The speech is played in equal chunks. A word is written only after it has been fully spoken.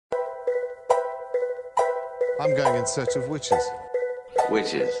I'm going in search of witches.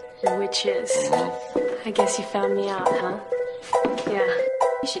 Witches. Witches. I guess you found me out, huh? Yeah.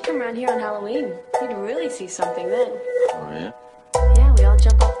 You should come around here on Halloween. You'd really see something then. Oh, yeah? Yeah, we all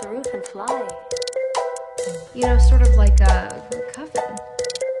jump off the roof and fly. You know, sort of like a coven.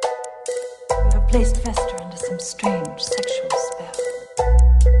 You have placed Vesta under some strange sexual spell.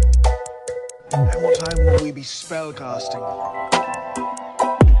 At what time will we be spellcasting?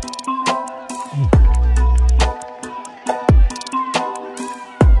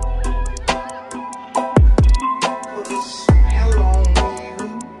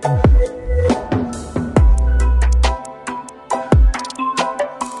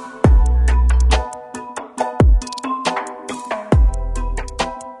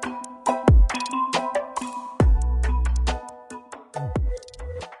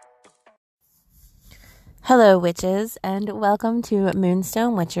 Hello, witches, and welcome to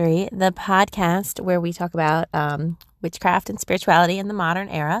Moonstone Witchery, the podcast where we talk about witchcraft and spirituality in the modern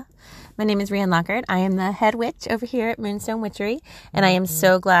era. My name is Rian Lockhart. I am the head witch over here at Moonstone Witchery, and I am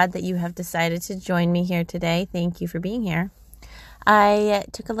so glad that you have decided to join me here today. Thank you for being here. I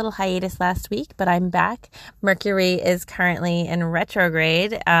took a little hiatus last week, but I'm back. Mercury is currently in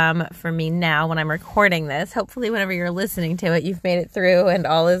retrograde for me now when I'm recording this. Hopefully, whenever you're listening to it, you've made it through and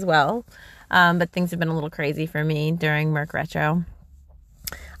all is well. But things have been a little crazy for me during Merc Retro.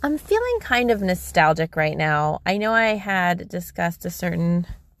 I'm feeling kind of nostalgic right now. I know I had discussed a certain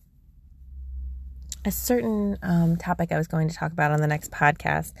topic I was going to talk about on the next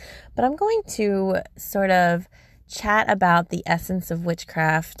podcast, but I'm going to sort of chat about the essence of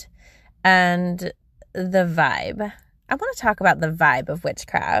witchcraft and the vibe. I want to talk about the vibe of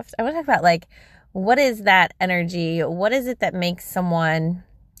witchcraft. I want to talk about, like, what is that energy? What is it that makes someone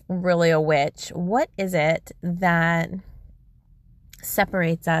really a witch? What is it that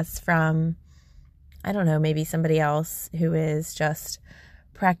separates us from, I don't know, maybe somebody else who is just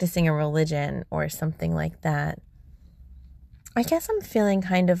practicing a religion or something like that? I guess I'm feeling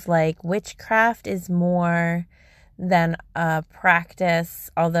kind of like witchcraft is more than a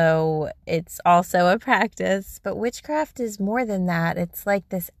practice, although it's also a practice, but witchcraft is more than that. It's like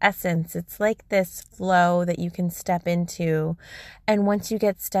this essence. It's like this flow that you can step into. And once you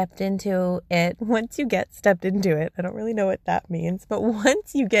get stepped into it, I don't really know what that means, but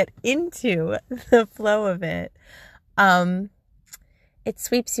once you get into the flow of it, it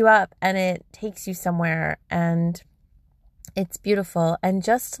sweeps you up and it takes you somewhere, and it's beautiful. And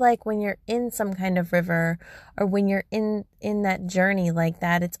just like when you're in some kind of river, or when you're in that journey like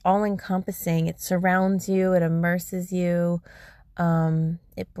that, it's all encompassing. It surrounds you. It immerses you.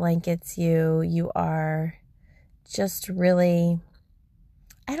 It blankets you. You are just really,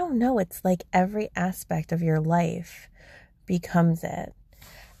 I don't know. It's like every aspect of your life becomes it.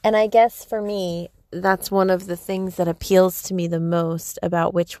 And I guess for me, that's one of the things that appeals to me the most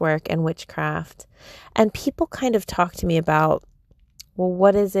about witch work and witchcraft. And people kind of talk to me about, well,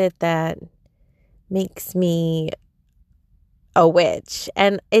 what is it that makes me a witch?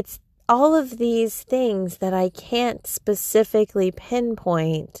 And it's all of these things that I can't specifically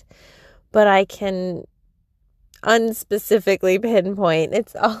pinpoint, but I can unspecifically pinpoint.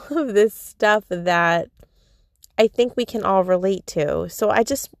 It's all of this stuff that I think we can all relate to. So I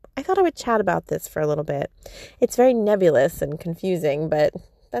thought I would chat about this for a little bit. It's very nebulous and confusing, but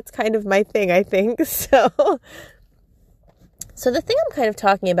that's kind of my thing, I think. So the thing I'm kind of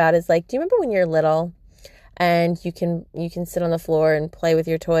talking about is, like, do you remember when you're little and you can sit on the floor and play with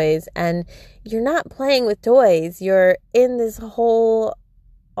your toys, and you're not playing with toys. You're in this whole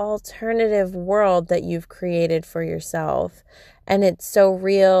alternative world that you've created for yourself. And it's so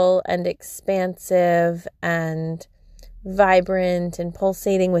real and expansive and vibrant and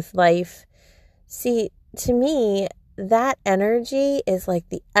pulsating with life. See, to me, that energy is like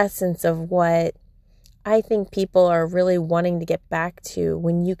the essence of what I think people are really wanting to get back to,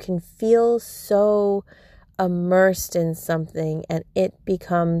 when you can feel so immersed in something and it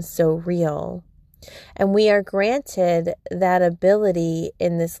becomes so real. And we are granted that ability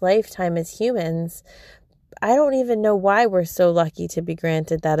in this lifetime as humans. I don't even know why we're so lucky to be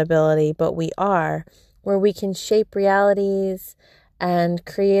granted that ability, but we are, where we can shape realities and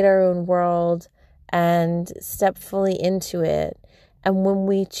create our own world and step fully into it. And when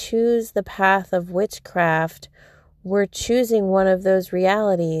we choose the path of witchcraft, we're choosing one of those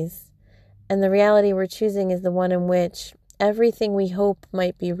realities. And the reality we're choosing is the one in which everything we hope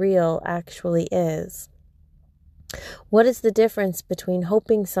might be real actually is. What is the difference between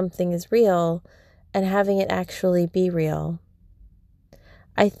hoping something is real and having it actually be real?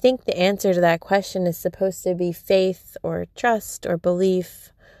 I think the answer to that question is supposed to be faith or trust or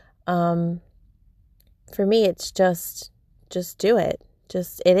belief. For me, it's just do it.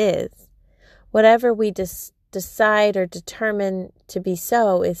 It is. Whatever we decide or determine to be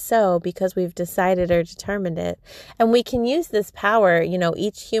so is so because we've decided or determined it. And we can use this power.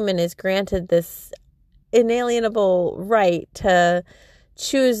 Each human is granted this inalienable right to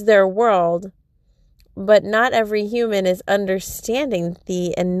choose their world, but not every human is understanding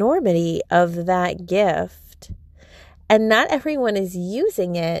the enormity of that gift. And not everyone is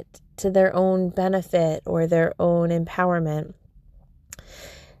using it to their own benefit or their own empowerment.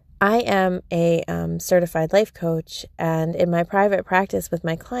 I am a certified life coach, and in my private practice with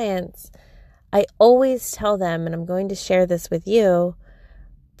my clients, I always tell them, and I'm going to share this with you,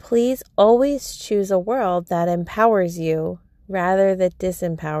 please always choose a world that empowers you rather than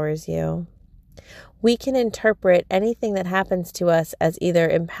disempowers you. We can interpret anything that happens to us as either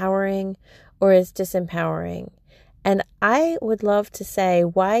empowering or as disempowering. And I would love to say,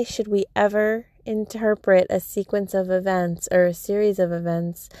 why should we ever interpret a sequence of events or a series of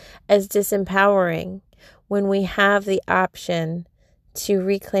events as disempowering when we have the option to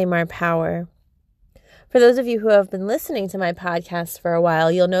reclaim our power? For those of you who have been listening to my podcast for a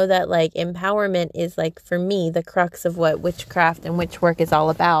while, you'll know that empowerment is for me, the crux of what witchcraft and witch work is all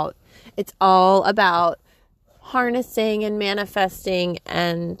about. It's all about harnessing and manifesting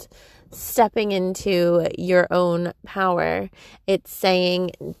and stepping into your own power. It's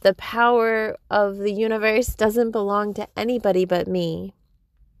saying the power of the universe doesn't belong to anybody but me.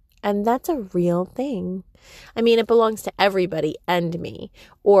 And that's a real thing. I mean, it belongs to everybody and me,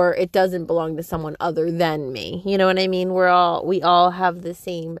 or it doesn't belong to someone other than me. You know what I mean? We all have the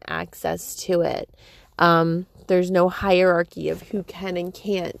same access to it. There's no hierarchy of who can and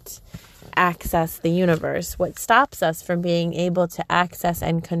can't access the universe. What stops us from being able to access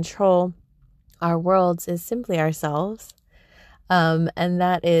and control our worlds is simply ourselves. And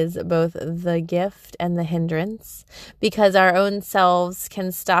that is both the gift and the hindrance, because our own selves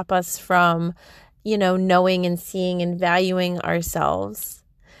can stop us from, knowing and seeing and valuing ourselves.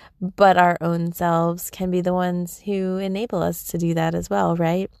 But our own selves can be the ones who enable us to do that as well,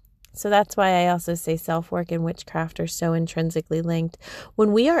 right? So that's why I also say self-work and witchcraft are so intrinsically linked.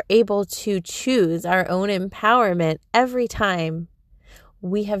 When we are able to choose our own empowerment every time,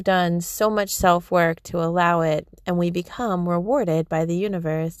 we have done so much self-work to allow it, and we become rewarded by the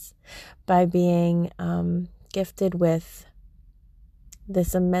universe by being gifted with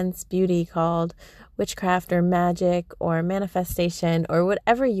this immense beauty called witchcraft or magic or manifestation or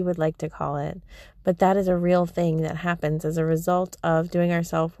whatever you would like to call it. But that is a real thing that happens as a result of doing our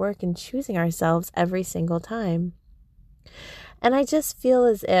self-work and choosing ourselves every single time. And I just feel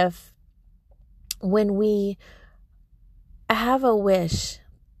as if when we have a wish,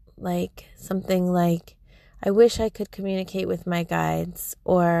 something like, I wish I could communicate with my guides,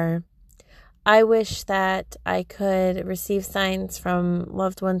 or I wish that I could receive signs from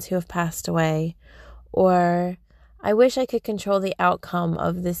loved ones who have passed away, or I wish I could control the outcome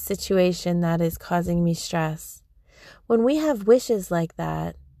of this situation that is causing me stress. When we have wishes like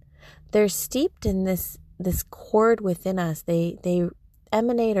that, they're steeped in this chord within us. They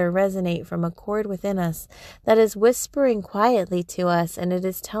emanate or resonate from a chord within us that is whispering quietly to us, and it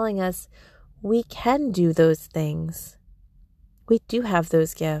is telling us we can do those things. We do have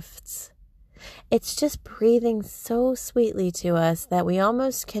those gifts. It's just breathing so sweetly to us that we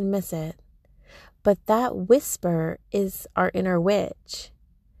almost can miss it. But that whisper is our inner witch,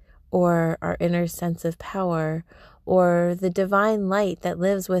 or our inner sense of power, or the divine light that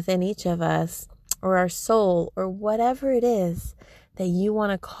lives within each of us, or our soul, or whatever it is that you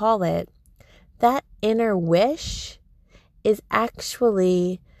want to call it. That inner wish is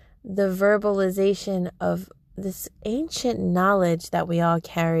actually the verbalization of this ancient knowledge that we all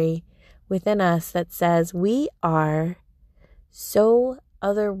carry within us that says we are so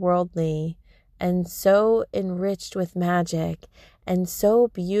otherworldly and so enriched with magic and so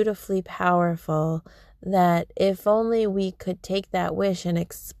beautifully powerful that if only we could take that wish and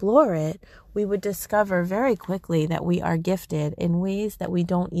explore it, we would discover very quickly that we are gifted in ways that we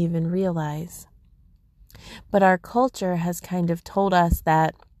don't even realize. But our culture has kind of told us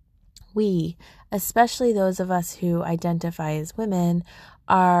that we, especially those of us who identify as women,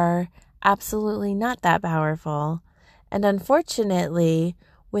 are absolutely not that powerful. And unfortunately,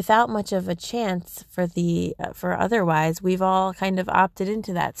 without much of a chance for otherwise, we've all kind of opted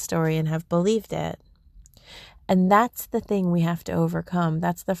into that story and have believed it. And that's the thing we have to overcome.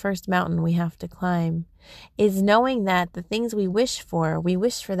 That's the first mountain we have to climb, is knowing that the things we wish for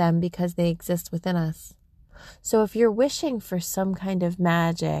them because they exist within us. So if you're wishing for some kind of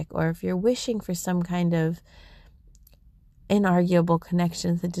magic, or if you're wishing for some kind of inarguable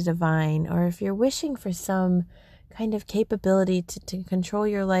connection to the divine, or if you're wishing for some kind of capability to control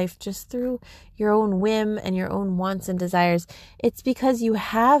your life just through your own whim and your own wants and desires, it's because you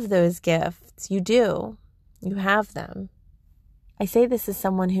have those gifts. You do. You have them. I say this as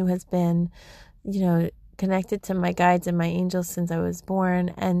someone who has been, connected to my guides and my angels since I was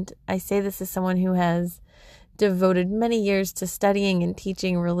born. And I say this as someone who has devoted many years to studying and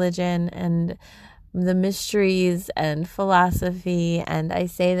teaching religion and the mysteries and philosophy. And I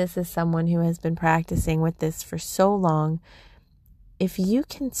say this as someone who has been practicing with this for so long. If you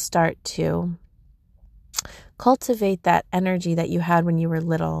can start to cultivate that energy that you had when you were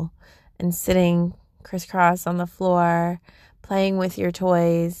little and sitting crisscross on the floor, playing with your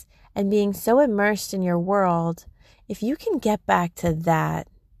toys and being so immersed in your world, if you can get back to that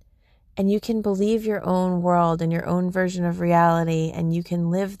and you can believe your own world and your own version of reality, and you can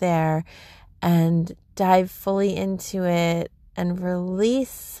live there and dive fully into it and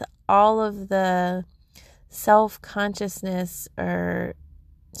release all of the self-consciousness or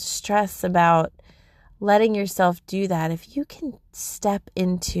stress about letting yourself do that. If you can step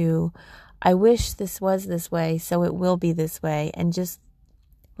into, I wish this was this way, so it will be this way, and just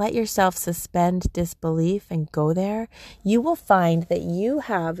let yourself suspend disbelief and go there, you will find that you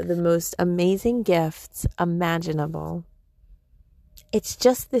have the most amazing gifts imaginable. It's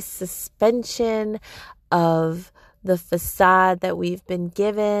just this suspension of the facade that we've been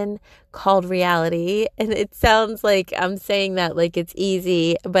given called reality. And it sounds like I'm saying that like it's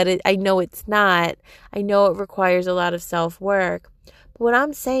easy, but I know it's not. I know it requires a lot of self-work. But what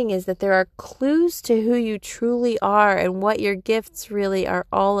I'm saying is that there are clues to who you truly are and what your gifts really are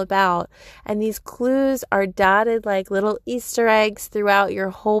all about. And these clues are dotted like little Easter eggs throughout your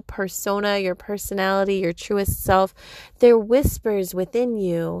whole persona, your personality, your truest self. They're whispers within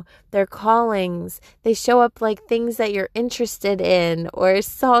you. They're callings. They show up like things that you're interested in, or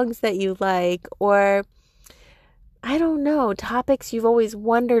songs that you like, or I don't know, topics you've always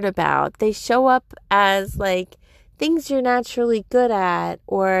wondered about. They show up as like things you're naturally good at,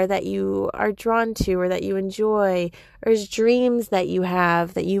 or that you are drawn to, or that you enjoy, or as dreams that you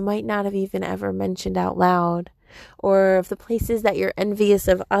have that you might not have even ever mentioned out loud, or of the places that you're envious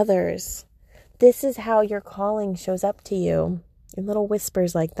of others. This is how your calling shows up to you, in little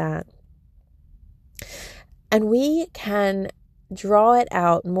whispers like that. And we can draw it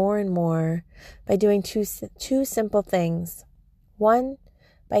out more and more by doing two simple things. One,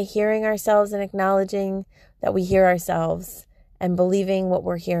 by hearing ourselves and acknowledging that we hear ourselves and believing what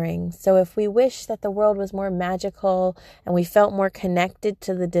we're hearing. So if we wish that the world was more magical and we felt more connected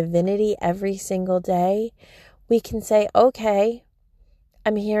to the divinity every single day, we can say, okay,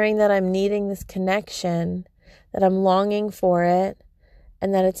 I'm hearing that I'm needing this connection, that I'm longing for it,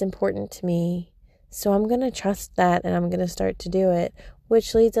 and that it's important to me. So I'm going to trust that, and I'm going to start to do it,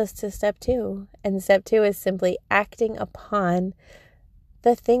 which leads us to step 2. And step 2 is simply acting upon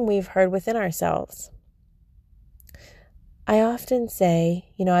the thing we've heard within ourselves. I often say,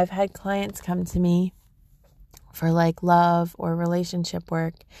 I've had clients come to me for like love or relationship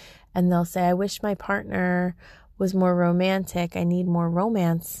work, and they'll say, I wish my partner was more romantic. I need more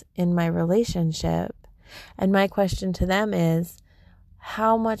romance in my relationship. And my question to them is,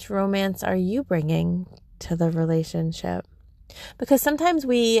 how much romance are you bringing to the relationship? Because sometimes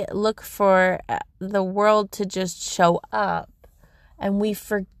we look for the world to just show up, and we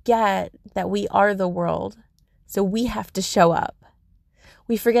forget that we are the world. So we have to show up.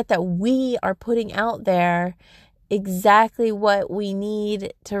 We forget that we are putting out there exactly what we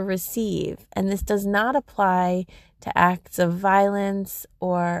need to receive. And this does not apply to acts of violence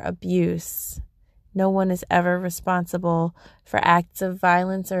or abuse. No one is ever responsible for acts of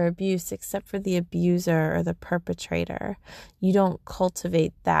violence or abuse except for the abuser or the perpetrator. You don't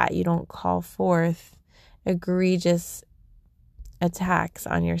cultivate that. You don't call forth egregious attacks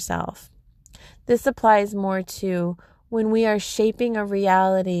on yourself. This applies more to when we are shaping a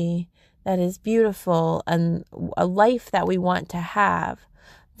reality that is beautiful and a life that we want to have.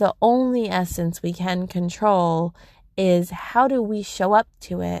 The only essence we can control is, how do we show up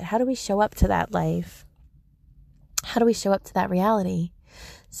to it? How do we show up to that life? How do we show up to that reality?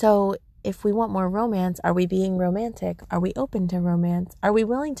 So if we want more romance, are we being romantic? Are we open to romance? Are we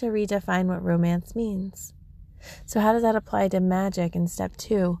willing to redefine what romance means? So how does that apply to magic in step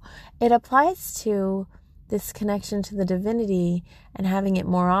 2? It applies to this connection to the divinity and having it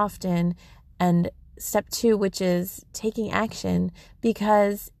more often, and step 2, which is taking action.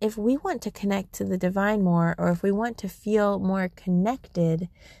 Because if we want to connect to the divine more, or if we want to feel more connected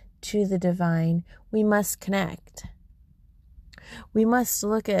to the divine, we must connect. We must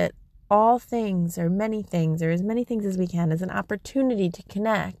look at all things or many things or as many things as we can as an opportunity to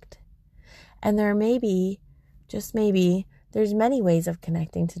connect. And there may be, just maybe, there's many ways of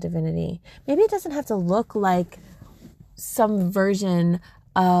connecting to divinity. Maybe it doesn't have to look like some version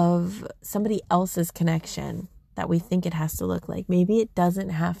of somebody else's connection that we think it has to look like. Maybe it doesn't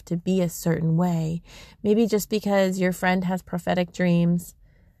have to be a certain way. Maybe just because your friend has prophetic dreams,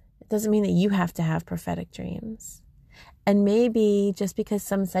 it doesn't mean that you have to have prophetic dreams. And maybe just because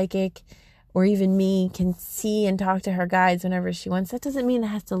some psychic or even me can see and talk to her guides whenever she wants, that doesn't mean it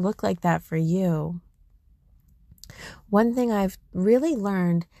has to look like that for you. One thing I've really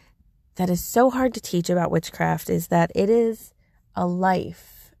learned that is so hard to teach about witchcraft is that it is a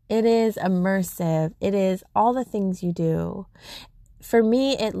life. It is immersive. It is all the things you do. For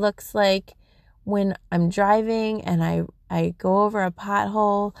me, it looks like when I'm driving and I go over a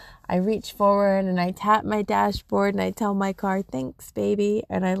pothole, I reach forward and I tap my dashboard and I tell my car, thanks, baby.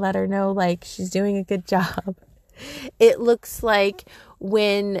 And I let her know like she's doing a good job. It looks like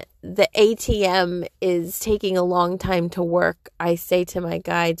when the ATM is taking a long time to work, I say to my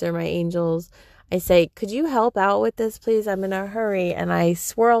guides or my angels, I say, could you help out with this, please? I'm in a hurry. And I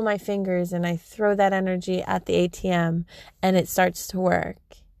swirl my fingers and I throw that energy at the ATM and it starts to work.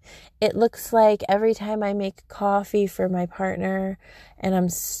 It looks like every time I make coffee for my partner and I'm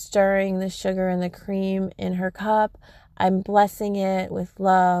stirring the sugar and the cream in her cup, I'm blessing it with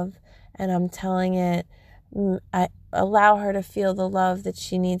love and I'm telling it, I allow her to feel the love that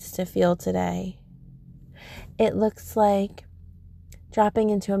she needs to feel today. It looks like dropping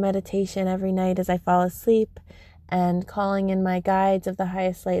into a meditation every night as I fall asleep and calling in my guides of the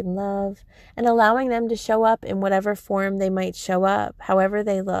highest light and love and allowing them to show up in whatever form they might show up, however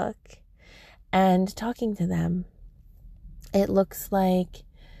they look, and talking to them. It looks like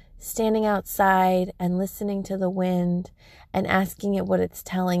standing outside and listening to the wind and asking it what it's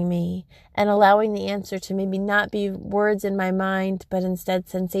telling me and allowing the answer to maybe not be words in my mind, but instead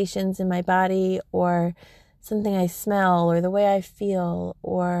sensations in my body or something I smell or the way I feel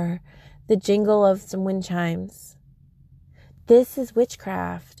or the jingle of some wind chimes. This is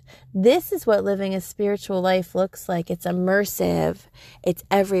witchcraft. This is what living a spiritual life looks like. It's immersive. It's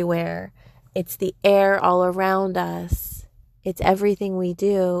everywhere. It's the air all around us. It's everything we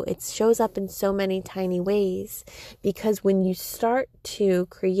do. It shows up in so many tiny ways because when you start to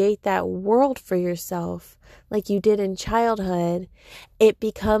create that world for yourself, like you did in childhood, it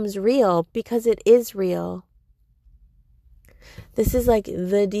becomes real because it is real. This is like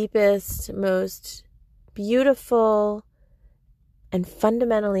the deepest, most beautiful and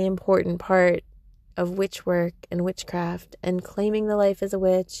fundamentally important part of witch work and witchcraft and claiming the life as a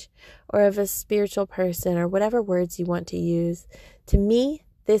witch or of a spiritual person or whatever words you want to use. To me,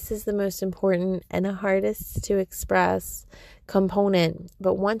 this is the most important and the hardest to express component.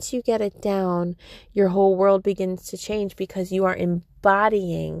 But once you get it down, your whole world begins to change because you are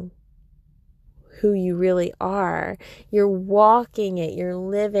embodying who you really are. You're walking it, you're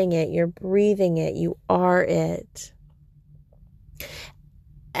living it, you're breathing it, you are it.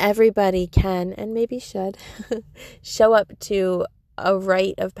 Everybody can, and maybe should, show up to a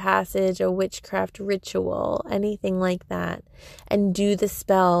rite of passage, a witchcraft ritual, anything like that, and do the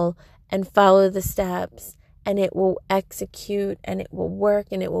spell and follow the steps, and it will execute, and it will work,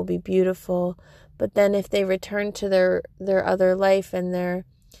 and it will be beautiful. But then if they return to their other life and they're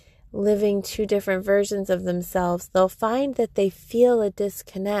living two different versions of themselves, they'll find that they feel a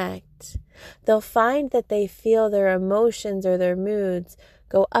disconnect. They'll find that they feel their emotions or their moods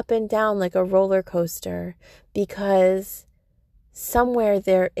go up and down like a roller coaster because somewhere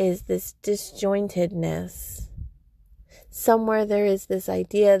there is this disjointedness. Somewhere there is this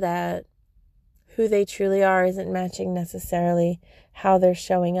idea that who they truly are isn't matching necessarily how they're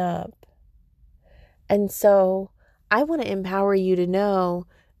showing up. And so I want to empower you to know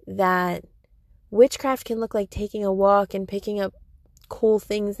that witchcraft can look like taking a walk and picking up cool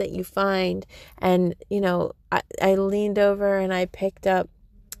things that you find. And, I leaned over and I picked up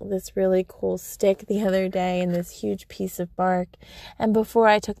this really cool stick the other day and this huge piece of bark. And before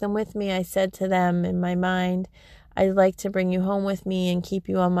I took them with me, I said to them in my mind, I'd like to bring you home with me and keep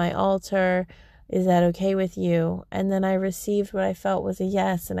you on my altar. Is that okay with you? And then I received what I felt was a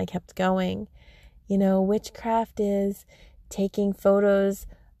yes, and I kept going. Witchcraft is taking photos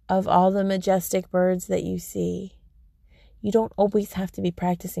of all the majestic birds that you see. You don't always have to be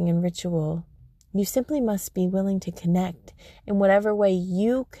practicing in ritual. You simply must be willing to connect in whatever way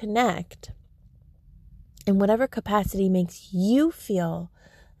you connect, in whatever capacity makes you feel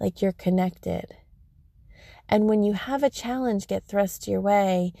like you're connected. And when you have a challenge get thrust your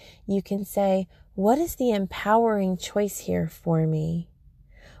way, you can say, what is the empowering choice here for me?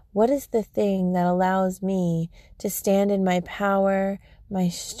 What is the thing that allows me to stand in my power, my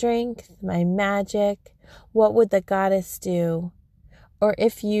strength, my magic? What would the goddess do? Or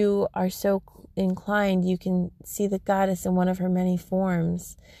if you are so inclined, you can see the goddess in one of her many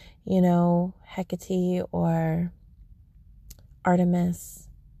forms, Hecate or Artemis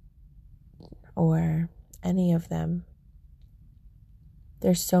or any of them.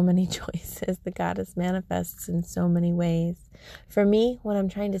 There's so many choices. The goddess manifests in so many ways. For me, when I'm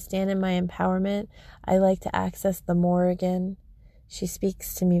trying to stand in my empowerment, I like to access the Morrigan. She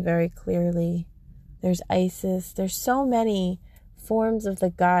speaks to me very clearly. There's Isis. There's so many forms of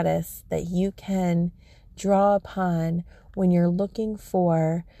the goddess that you can draw upon when you're looking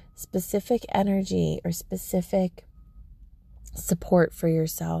for specific energy or specific support for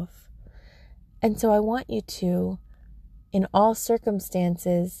yourself. And so I want you to, in all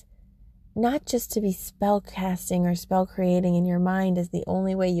circumstances, not just to be spell casting or spell creating in your mind as the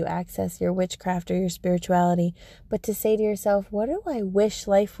only way you access your witchcraft or your spirituality, but to say to yourself, what do I wish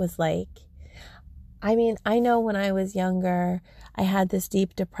life was like? I mean, I know when I was younger, I had this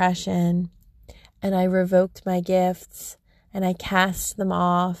deep depression and I revoked my gifts and I cast them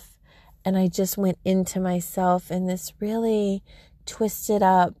off and I just went into myself in this really twisted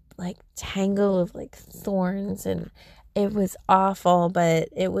up tangle of thorns, and it was awful, but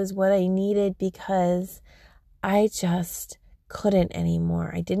it was what I needed because I just couldn't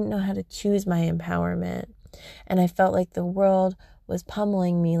anymore. I didn't know how to choose my empowerment, and I felt like the world was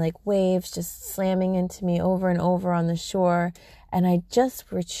pummeling me like waves, just slamming into me over and over on the shore, and I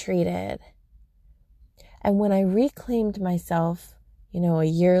just retreated. And when I reclaimed myself, a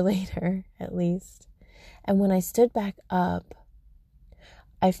year later at least, and when I stood back up,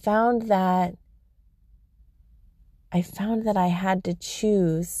 I found that I had to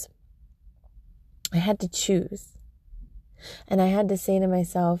choose. I had to choose. And I had to say to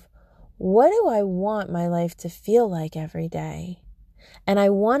myself, what do I want my life to feel like every day? And I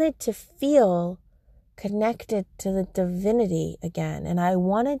wanted to feel connected to the divinity again. And I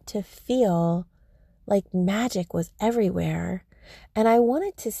wanted to feel like magic was everywhere. And I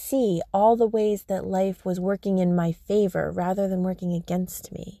wanted to see all the ways that life was working in my favor rather than working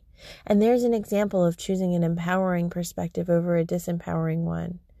against me. And there's an example of choosing an empowering perspective over a disempowering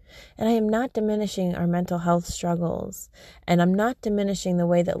one. And I am not diminishing our mental health struggles. And I'm not diminishing the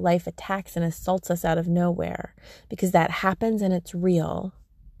way that life attacks and assaults us out of nowhere, because that happens and it's real.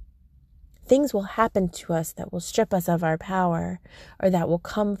 Things will happen to us that will strip us of our power, or that will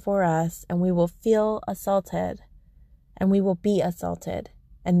come for us, and we will feel assaulted. And we will be assaulted.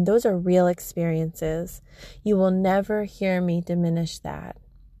 And those are real experiences. You will never hear me diminish that.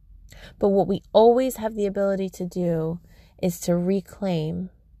 But what we always have the ability to do is to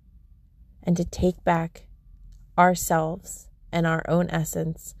reclaim and to take back ourselves and our own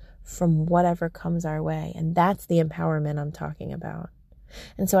essence from whatever comes our way. And that's the empowerment I'm talking about.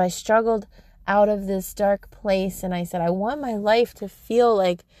 And so I struggled out of this dark place, and I said, I want my life to feel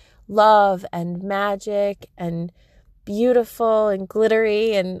like love and magic and beautiful and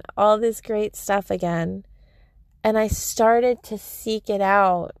glittery and all this great stuff again. And I started to seek it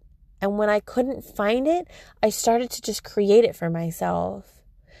out. And when I couldn't find it, I started to just create it for myself.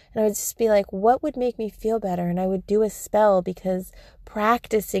 And I would just be like, what would make me feel better? And I would do a spell, because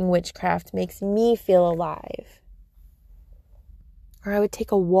practicing witchcraft makes me feel alive. Or I would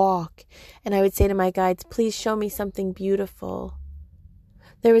take a walk and I would say to my guides, please show me something beautiful.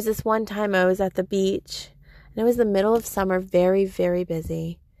 There was this one time I was at the beach, and it was the middle of summer, very, very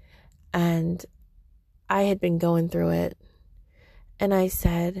busy. And I had been going through it. And I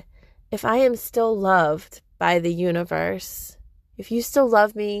said, if I am still loved by the universe, if you still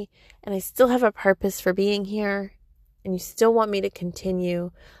love me and I still have a purpose for being here and you still want me to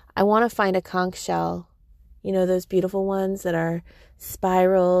continue, I want to find a conch shell. You know, those beautiful ones that are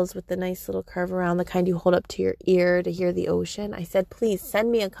spirals with the nice little curve around, the kind you hold up to your ear to hear the ocean. I said, please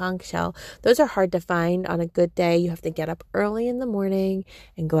send me a conch shell. Those are hard to find on a good day. You have to get up early in the morning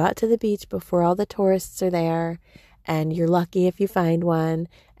and go out to the beach before all the tourists are there. And you're lucky if you find one,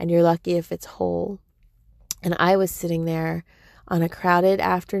 and you're lucky if it's whole. And I was sitting there on a crowded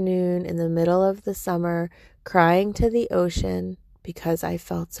afternoon in the middle of the summer, crying to the ocean, because I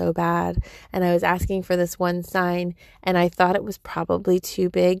felt so bad. And I was asking for this one sign, and I thought it was probably too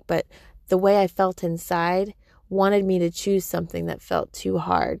big, but the way I felt inside wanted me to choose something that felt too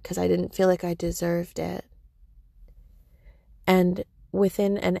hard, because I didn't feel like I deserved it. And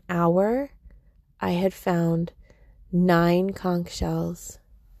within an hour, I had found 9 conch shells.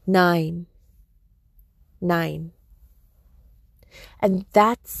 9. And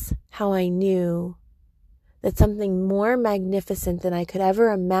that's how I knew that something more magnificent than I could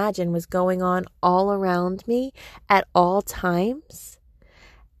ever imagine was going on all around me at all times.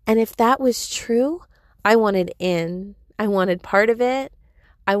 And if that was true, I wanted in. I wanted part of it.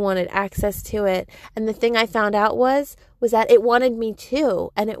 I wanted access to it. And the thing I found out was that it wanted me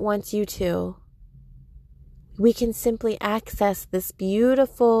too, and it wants you too. We can simply access this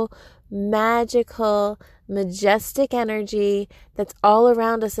beautiful, magical, majestic energy that's all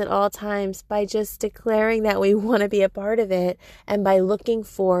around us at all times by just declaring that we want to be a part of it, and by looking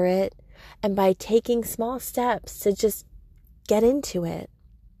for it, and by taking small steps to just get into it.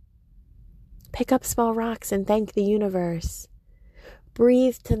 Pick up small rocks and thank the universe.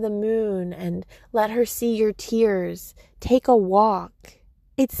 Breathe to the moon and let her see your tears. Take a walk.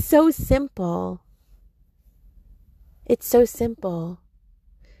 It's so simple. It's so simple.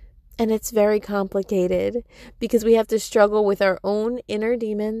 And it's very complicated because we have to struggle with our own inner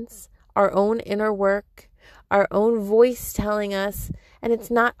demons, our own inner work, our own voice telling us, and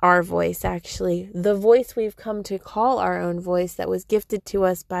it's not our voice actually, the voice we've come to call our own voice that was gifted to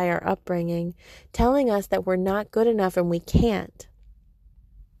us by our upbringing, telling us that we're not good enough and we can't.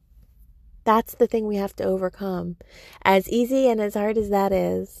 That's the thing we have to overcome. As easy and as hard as that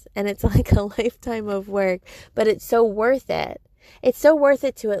is, and it's like a lifetime of work, but it's so worth it. It's so worth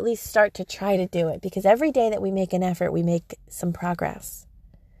it to at least start to try to do it, because every day that we make an effort, we make some progress.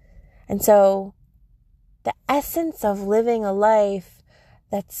 And so the essence of living a life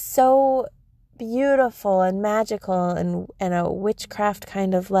that's so beautiful and magical and a witchcraft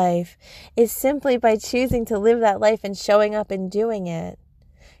kind of life is simply by choosing to live that life and showing up and doing it.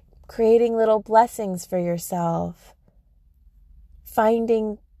 Creating little blessings for yourself.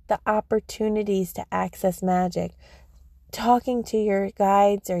 Finding the opportunities to access magic. Talking to your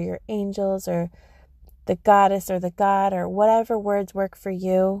guides or your angels or the goddess or the god or whatever words work for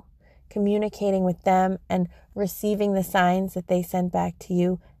you. Communicating with them and receiving the signs that they send back to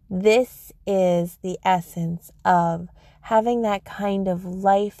you. This is the essence of having that kind of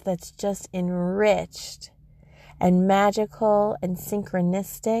life that's just enriched and magical and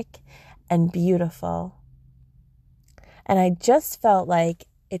synchronistic and beautiful. And I just felt like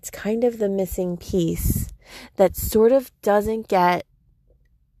it's kind of the missing piece that sort of doesn't get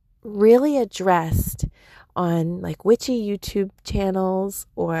really addressed on like witchy YouTube channels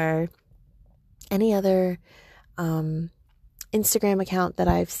or any other Instagram account that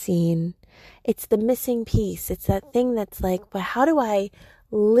I've seen. It's the missing piece. It's that thing that's like, but how do I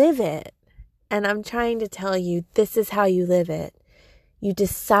live it? And I'm trying to tell you, this is how you live it. You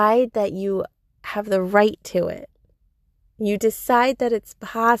decide that you have the right to it. You decide that it's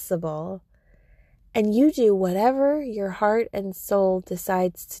possible. And you do whatever your heart and soul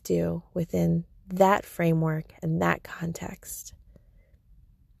decides to do within that framework and that context.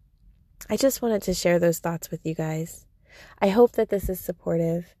 I just wanted to share those thoughts with you guys. I hope that this is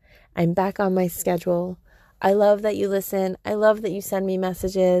supportive. I'm back on my schedule. I love that you listen. I love that you send me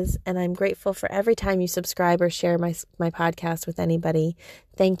messages, and I'm grateful for every time you subscribe or share my podcast with anybody.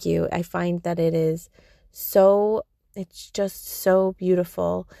 Thank you. I find that it's just so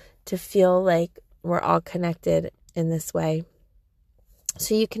beautiful to feel like we're all connected in this way.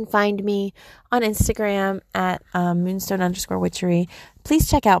 So you can find me on Instagram at moonstone_witchery. Please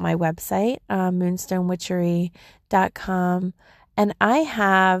check out my website, moonstonewitchery.com. And I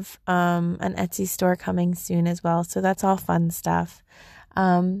have an Etsy store coming soon as well. So that's all fun stuff.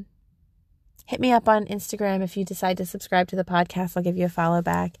 Hit me up on Instagram if you decide to subscribe to the podcast. I'll give you a follow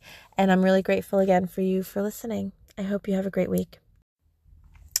back. And I'm really grateful again for you for listening. I hope you have a great week.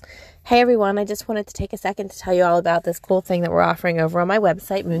 Hey everyone, I just wanted to take a second to tell you all about this cool thing that we're offering over on my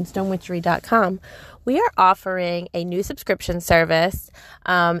website, moonstonewitchery.com. We are offering a new subscription service.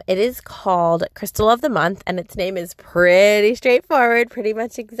 It is called Crystal of the Month, and its name is pretty straightforward, pretty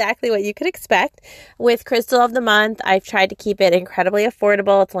much exactly what you could expect. With Crystal of the Month, I've tried to keep it incredibly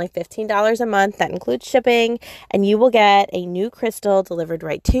affordable. It's only $15 a month. That includes shipping, and you will get a new crystal delivered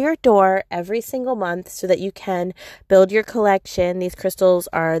right to your door every single month so that you can build your collection. These crystals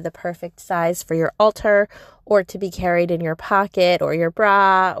are the perfect size for your altar or to be carried in your pocket or your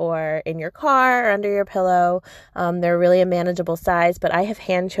bra or in your car or under your pillow. They're really a manageable size, but I have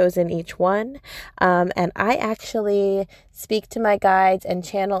hand chosen each one. And I actually speak to my guides and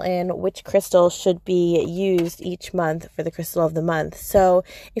channel in which crystal should be used each month for the crystal of the month. So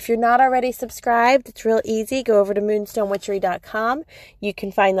if you're not already subscribed, it's real easy. Go over to moonstonewitchery.com. You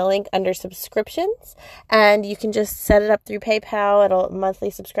can find the link under subscriptions, and you can just set it up through PayPal. It'll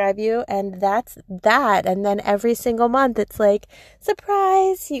monthly subscribe you, and that's that. And then every single month it's like,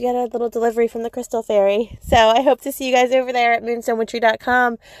 surprise, you get a little delivery from the Crystal Fairy. So I hope to see you guys over there at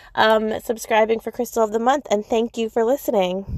moonstonewitchery.com, subscribing for Crystal of the Month, and thank you for listening.